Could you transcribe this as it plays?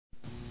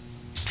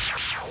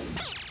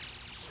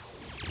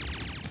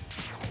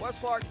Wes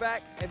Clark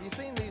back. Have you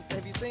seen these?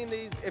 Have you seen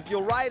these? If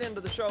you'll write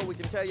into the show, we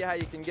can tell you how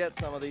you can get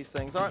some of these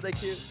things. Aren't they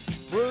cute?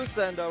 Bruce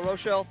and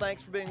Rochelle,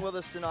 thanks for being with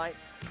us tonight.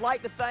 I'd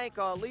like to thank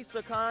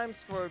Lisa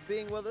Kimes for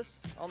being with us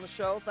on the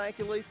show. Thank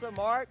you, Lisa.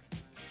 Mark,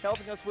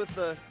 helping us with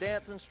the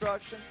dance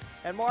instruction.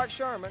 And Mark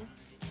Sherman.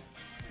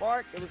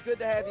 Mark, it was good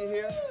to have you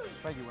here.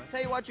 Thank you, Wes.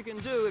 Tell you what you can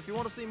do, if you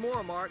want to see more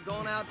of Mark, go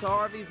on out to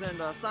Harvey's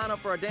and sign up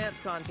for a dance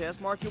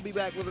contest. Mark, you'll be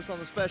back with us on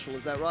the special,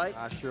 is that right?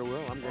 I sure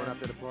will. I'm going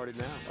out to the party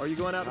now. Are you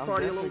going out to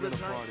party a little bit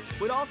tonight? Party.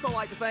 We'd also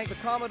like to thank the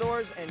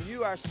Commodores and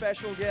you, our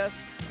special guests.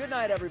 Good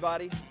night,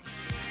 everybody.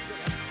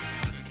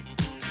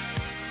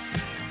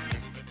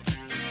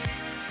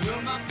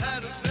 Well, my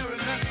paddle's